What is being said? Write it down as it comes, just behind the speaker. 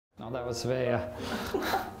No, that was very...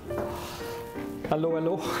 Hello,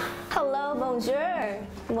 hello. Hello, bonjour.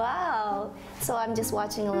 Wow. So I'm just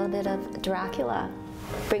watching a little bit of Dracula,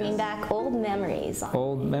 bringing back old memories.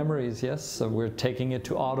 Old memories, yes. So we're taking it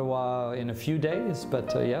to Ottawa in a few days,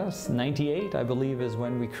 but yes, 98, I believe, is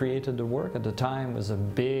when we created the work. At the time, it was a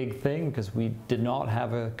big thing because we did not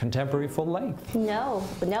have a contemporary full length. No,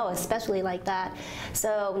 especially like that.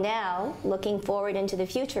 So now, looking forward into the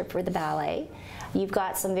future for the ballet, you've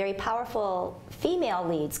got some very powerful female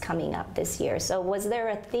leads coming up this year. So was there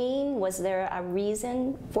a theme? Was there a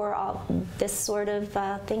reason for all this sort of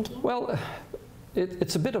thinking? Well,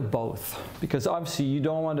 it's a bit of both, because obviously you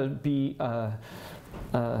don't want to be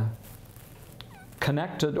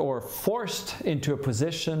connected or forced into a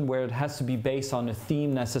position where it has to be based on a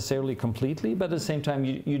theme necessarily completely, but at the same time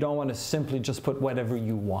you don't want to simply just put whatever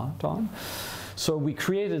you want on. So we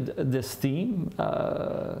created this theme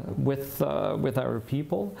with our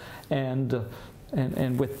people and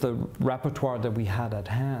with the repertoire that we had at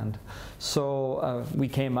hand. So we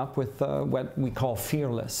came up with what we call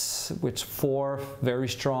Fearless, which 4 very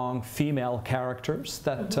strong female characters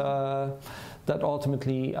that that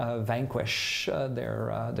ultimately vanquish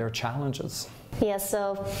their challenges. Yes,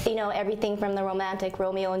 so, you know, everything from the romantic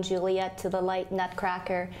Romeo and Juliet to the light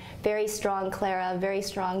Nutcracker, very strong Clara, very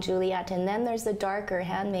strong Juliet, and then there's the darker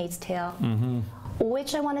Handmaid's Tale,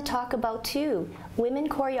 which I want to talk about too. Women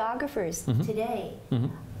choreographers today,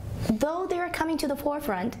 though they're coming to the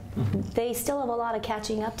forefront, they still have a lot of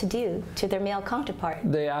catching up to do to their male counterpart.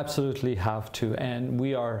 They absolutely have to, and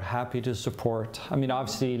we are happy to support. I mean,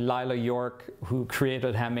 obviously, Lila York, who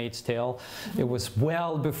created Handmaid's Tale, it was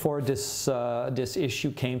well before this this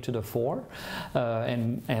issue came to the fore,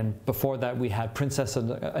 and before that we had Princess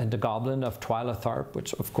and the Goblin of Twyla Tharp,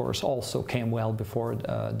 which of course also came well before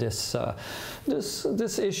this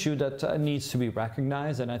issue that needs to be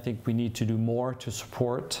recognized, and I think we need to do more to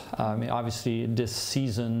support. I mean, obviously this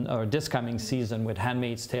season, or this coming season, with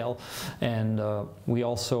Handmaid's Tale, and we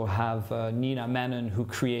also have Nina Menon, who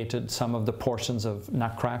created some of the portions of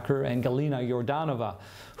Nutcracker, and Galina Jordanova,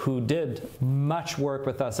 who did much work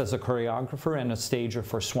with us as a choreographer and a stager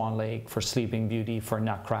for Swan Lake, for Sleeping Beauty, for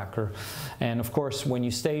Nutcracker. And of course, when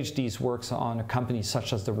you stage these works on a company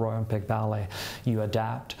such as the Royal Winnipeg Ballet, you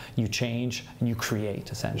adapt, you change, and you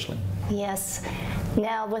create, essentially. Yes.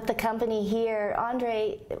 Now, with the company here,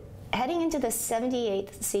 Andre, heading into the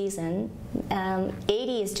 78th season,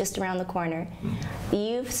 80 is just around the corner.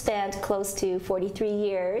 You've spent close to 43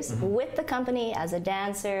 years with the company as a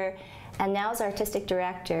dancer, and now as artistic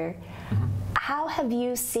director. How have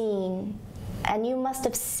you seen, and you must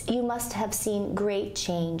have seen great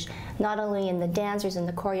change, not only in the dancers and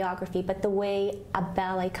the choreography, but the way a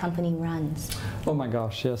ballet company runs? Oh my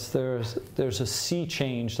gosh, yes, there's a sea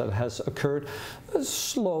change that has occurred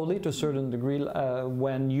slowly to a certain degree.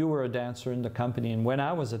 When you were a dancer in the company and when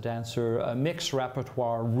I was a dancer, a mixed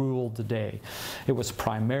repertoire ruled the day. It was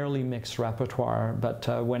primarily mixed repertoire,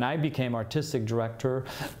 but when I became artistic director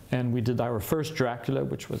and we did our first Dracula,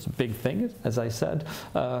 which was a big thing, as I said,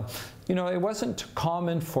 you know, it wasn't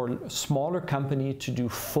common for a smaller company to do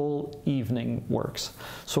full evening works.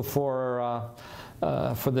 So for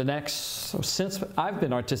the next, since I've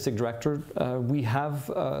been artistic director, we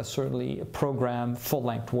have certainly programmed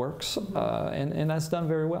full-length works, and that's done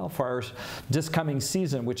very well. For this coming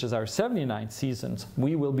season, which is our 79th season,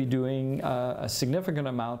 we will be doing a significant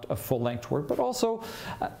amount of full-length work, but also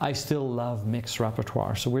I still love mixed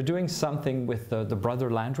repertoire. So we're doing something with the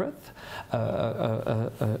Brother Landreth,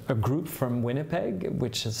 a group from Winnipeg,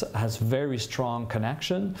 which has very strong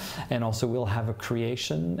connection, and also we'll have a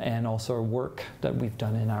creation and also a work that we've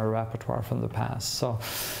done in our repertoire from the past. So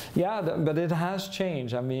yeah, but it has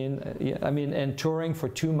changed. I mean, and touring for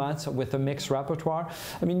 2 months with a mixed repertoire,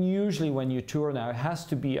 I mean, usually when you tour now, it has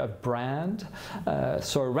to be a brand,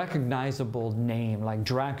 so a recognizable name, like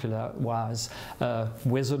Dracula was,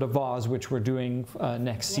 Wizard of Oz, which we're doing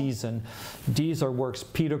next season. These are works,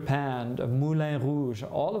 Peter Pan, Moulin Rouge,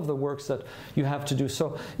 all of the works that you have to do.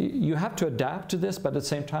 So you have to adapt to this, but at the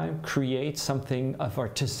same time create something of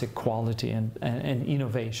artistic quality and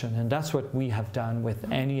innovation, and that's what we have done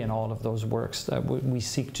with any and all of those works that we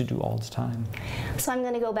seek to do all the time. So I'm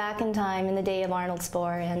going to go back in time in the day of Arnold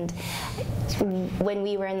Spohr and when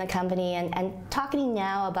we were in the company, and talking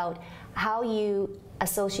now about how you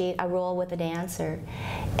associate a role with a dancer.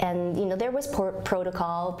 And you know, there was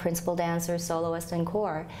protocol, principal dancer, soloist, and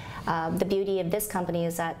corps. The beauty of this company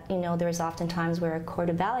is that, you know, there's often times where a corps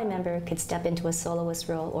de ballet member could step into a soloist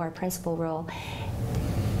role or a principal role.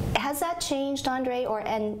 Has that changed, Andre,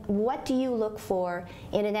 and what do you look for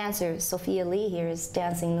in a dancer? Sophia Lee here is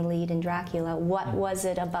dancing the lead in Dracula. What was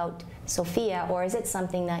it about Sophia, or is it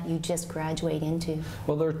something that you just graduate into?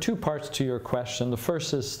 Well, there are two parts to your question. The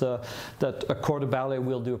first is that a corps de ballet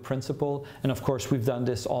will do a principal, and of course we've done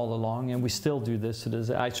this all along, and we still do this.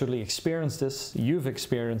 I certainly experienced this. You've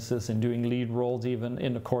experienced this in doing lead roles even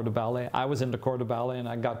in the corps de ballet. I was in the corps de ballet, and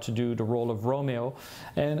I got to do the role of Romeo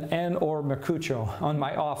and or Mercutio on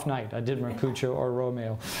my off night. I did Mercutio or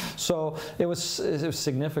Romeo, so it was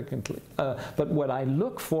significantly. But what I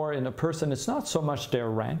look for in a person, it's not so much their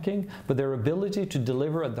ranking, but their ability to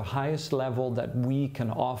deliver at the highest level that we can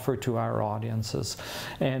offer to our audiences.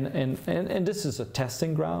 And this is a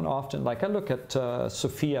testing ground often. Like I look at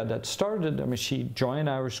Sophia that started, I mean, she joined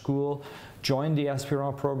our school, joined the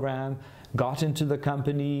Aspirant program, got into the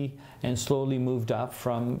company, and slowly moved up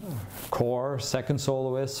from corps, second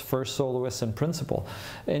soloist, first soloist, and principal.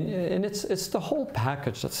 And it's the whole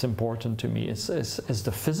package that's important to me. It's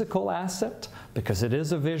the physical asset, because it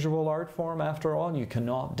is a visual art form after all, and you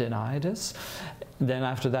cannot deny this. Then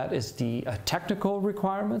after that is the technical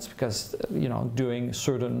requirements, because doing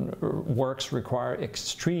certain works require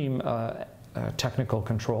extreme technical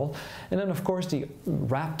control. And then of course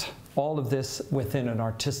wrapped all of this within an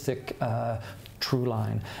artistic true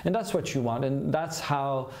line, and that's what you want, and that's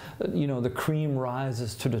how the cream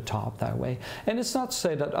rises to the top that way. And it's not to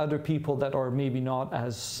say that other people that are maybe not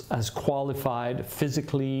as qualified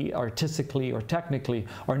physically, artistically, or technically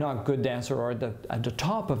are not good dancers or at the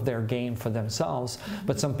top of their game for themselves,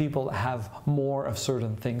 but some people have more of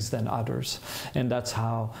certain things than others, and that's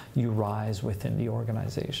how you rise within the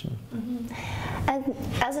organization. Mm-hmm. And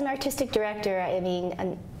as an artistic director, I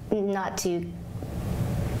mean, not to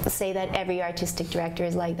say that every artistic director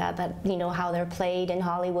is like that, but how they're played in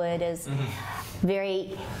Hollywood is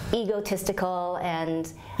very egotistical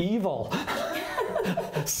and evil.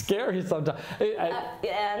 Scary sometimes. It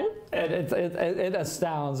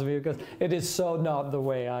astounds me, because it is so not the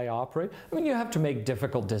way I operate. I mean, you have to make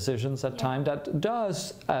difficult decisions at times that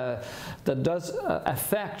does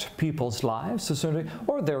affect people's lives to certainly,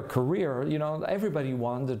 or their career. Everybody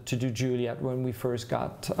wanted to do Juliet when we first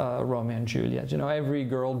got Romeo and Juliet. Every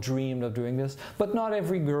girl dreamed of doing this, but not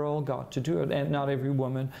every girl got to do it, and not every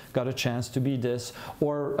woman got a chance to be this,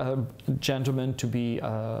 or a gentleman to be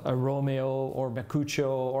a Romeo or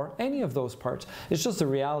Mercutio or any of those parts. It's just the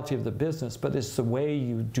reality of the business, but it's the way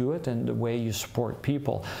you do it and the way you support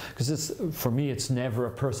people. Because for me, it's never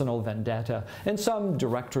a personal vendetta. And some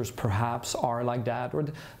directors perhaps are like that, or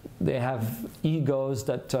they have egos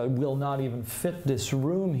that will not even fit this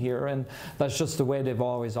room here, and that's just the way they've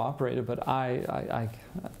always operated. But I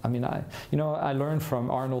learned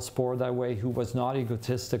from Arnold Spohr that way, who was not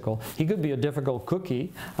egotistical. He could be a difficult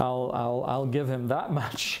cookie. I'll give him that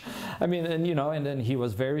much. I mean, and then he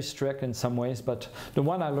was very strict in some ways, but the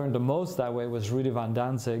one I learned the most that way was Rudy van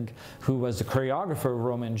Danzig, who was the choreographer of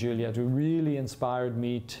Romeo and Juliet, who really inspired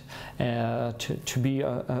me to be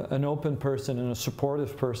an open person and a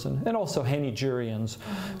supportive person. And also Henny Jurians,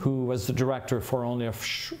 who was the director for only a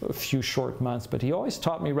few short months, but he always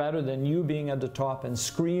taught me, rather than you being at the top and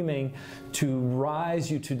screaming to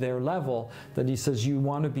rise you to their level, that he says you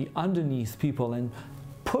want to be underneath people and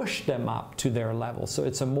push them up to their level. So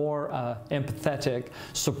it's a more empathetic,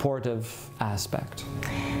 supportive aspect.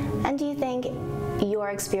 And do you think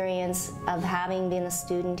your experience of having been a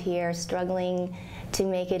student here, struggling to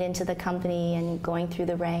make it into the company and going through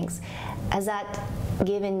the ranks, has that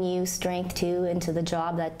given you strength too into the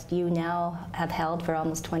job that you now have held for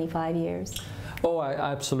almost 25 years? Oh,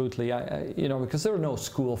 absolutely. Because there are no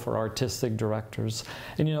school for artistic directors,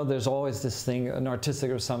 and there's always this thing, an artistic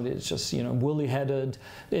or somebody that's just woolly-headed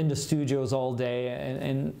in the studios all day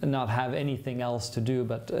and not have anything else to do.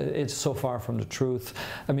 But it's so far from the truth.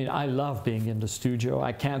 I mean, I love being in the studio.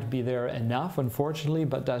 I can't be there enough, unfortunately,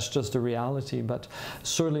 but that's just the reality. But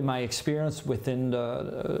certainly my experience within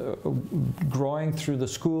the growing through the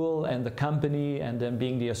school and the company, and then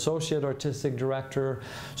being the associate artistic director,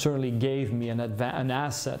 certainly gave me an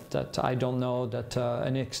asset that I don't know that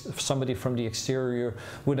somebody from the exterior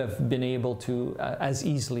would have been able to as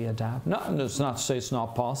easily adapt. It's not to say it's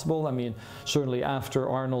not possible. I mean, certainly after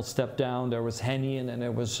Arnold stepped down, there was Henny, and then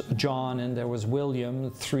there was John, and there was William,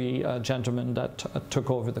 three gentlemen that took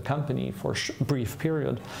over the company for a brief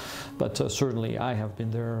period. But certainly I have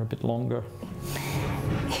been there a bit longer.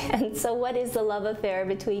 And so what is the love affair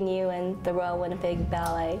between you and the Royal Winnipeg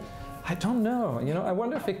Ballet? I don't know. You know, I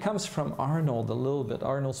wonder if it comes from Arnold a little bit,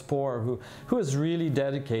 Arnold Spohr, who is really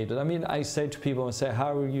dedicated. I mean, I say to people and say,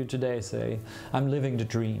 how are you today? I say, I'm living the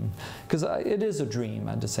dream. Because it is a dream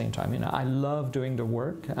at the same time. You know, I love doing the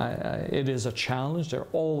work. It is a challenge. There are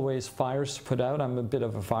always fires to put out. I'm a bit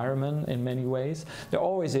of a fireman in many ways. There are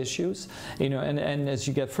always issues. You know, and as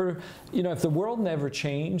you get further, you know, if the world never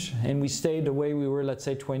changed and we stayed the way we were, let's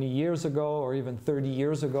say 20 years ago or even 30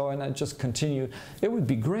 years ago, and I just continue, it would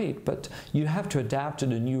be great. But you have to adapt to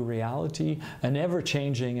the new reality, an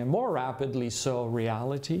ever-changing and more rapidly so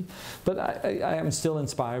reality. But I am still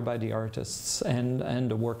inspired by the artists and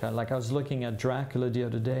the work. Like I was looking at Dracula the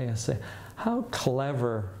other day, I say, how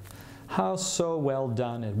clever, how so well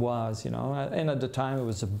done it was, you know. And at the time it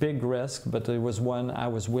was a big risk, but it was one I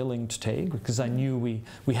was willing to take because I knew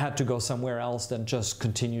we had to go somewhere else than just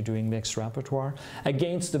continue doing mixed repertoire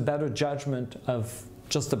against the better judgment of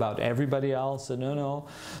just about everybody else. And no,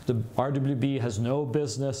 the RWB has no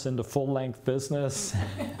business in the full-length business,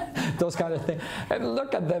 those kind of things. And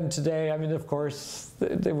look at them today. I mean, of course,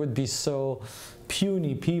 they would be so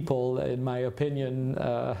puny people, in my opinion,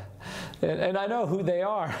 and I know who they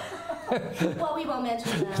are. Well, we won't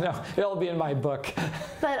mention them. No, it'll be in my book.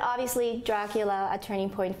 But obviously, Dracula, a turning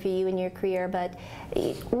point for you in your career. But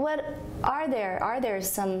what are there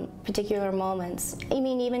some particular moments? I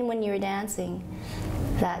mean, even when you were dancing,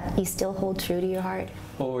 that you still hold true to your heart?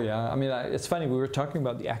 Oh yeah, I mean, it's funny, we were talking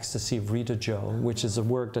about the ecstasy of Rita Jo, which is a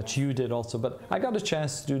work that you did also, but I got a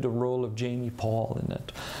chance to do the role of Jamie Paul in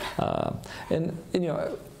it. And you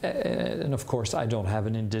know, and of course I don't have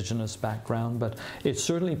an indigenous background, but it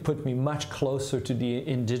certainly put me much closer to the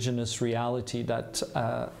indigenous reality that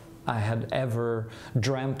I had ever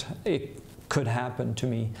dreamt it could happen to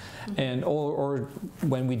me. And or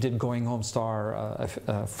when we did Going Home Star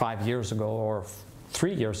 5 years ago, or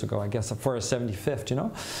 3 years ago, I guess, for a 75th, you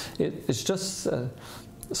know. It's just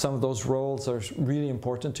some of those roles are really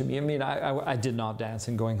important to me. I mean, I did not dance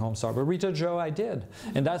in Going Home Star, but Rita Jo I did.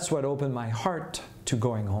 And that's what opened my heart to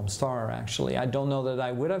Going Home Star, actually. I don't know that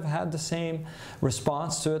I would have had the same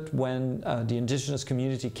response to it when the indigenous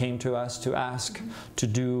community came to us to ask to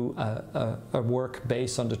do a work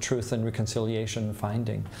based on the truth and reconciliation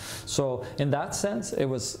finding. So in that sense, it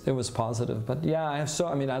was positive. But yeah,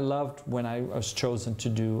 I mean, I loved when I was chosen to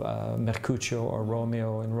do Mercutio or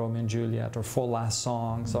Romeo in Romeo and Juliet, or Four Last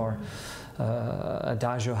Songs, or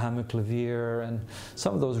Adagio Hammerklavier, and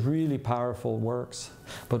some of those really powerful works.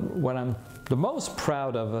 But what I'm the most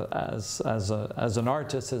proud of as an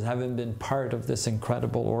artist is having been part of this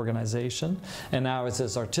incredible organization, and now as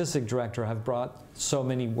its artistic director have brought so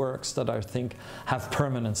many works that I think have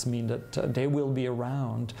permanence, mean that they will be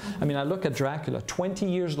around. I mean, I look at Dracula, 20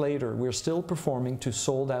 years later, we're still performing to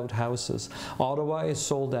sold-out houses. Ottawa is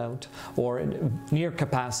sold out, or near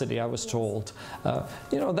capacity, I was told.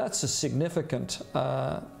 You know, that's a significant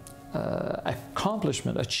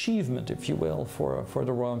accomplishment, achievement, if you will, for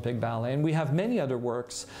the Royal Winnipeg Ballet. And we have many other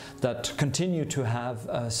works that continue to have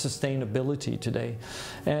sustainability today.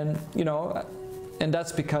 And, you know, and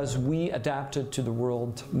that's because we adapted to the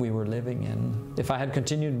world we were living in. If I had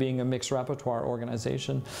continued being a mixed repertoire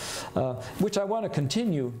organization, which I want to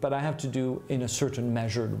continue, but I have to do in a certain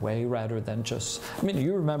measured way rather than just, I mean,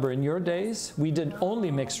 you remember in your days, we did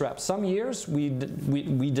only mixed rep. Some years we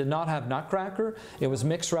did not have Nutcracker. It was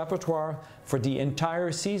mixed repertoire for the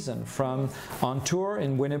entire season, from on tour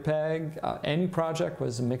in Winnipeg. Any project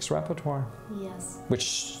was a mixed repertoire. Yes.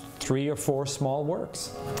 Which 3 or 4 small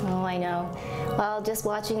works. Oh, I know. Well, just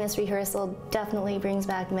watching this rehearsal definitely brings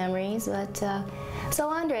back memories. But so,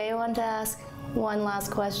 Andre, I want to ask one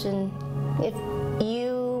last question. If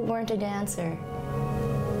you weren't a dancer,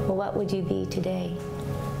 what would you be today?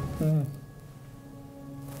 I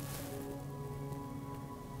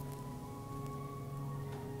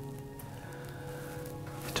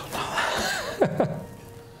don't know.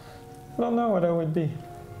 I don't know what I would be.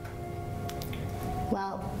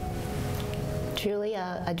 Well, truly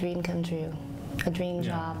a dream come true, a dream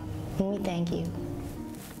job, and we thank you.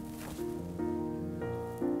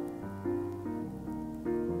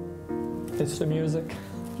 It's the music.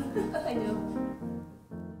 I know.